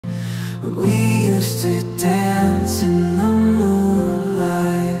We used to dance in the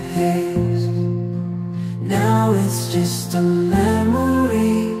moonlight haze. Now it's just a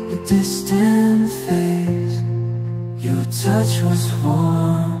memory, a distant phase. Your touch was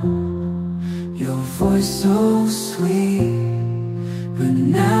warm, your voice so sweet, but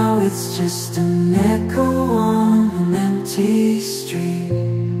now it's just an echo on an empty street.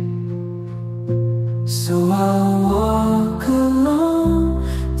 So I'll walk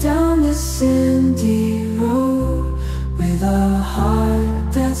alone down this windy road, with a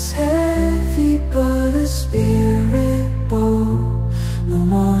heart that's heavy but a spirit bold. No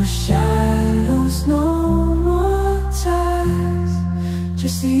more shadows, no more ties,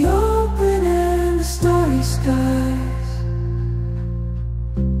 just the open and the starry skies.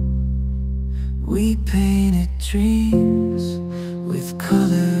 We painted dreams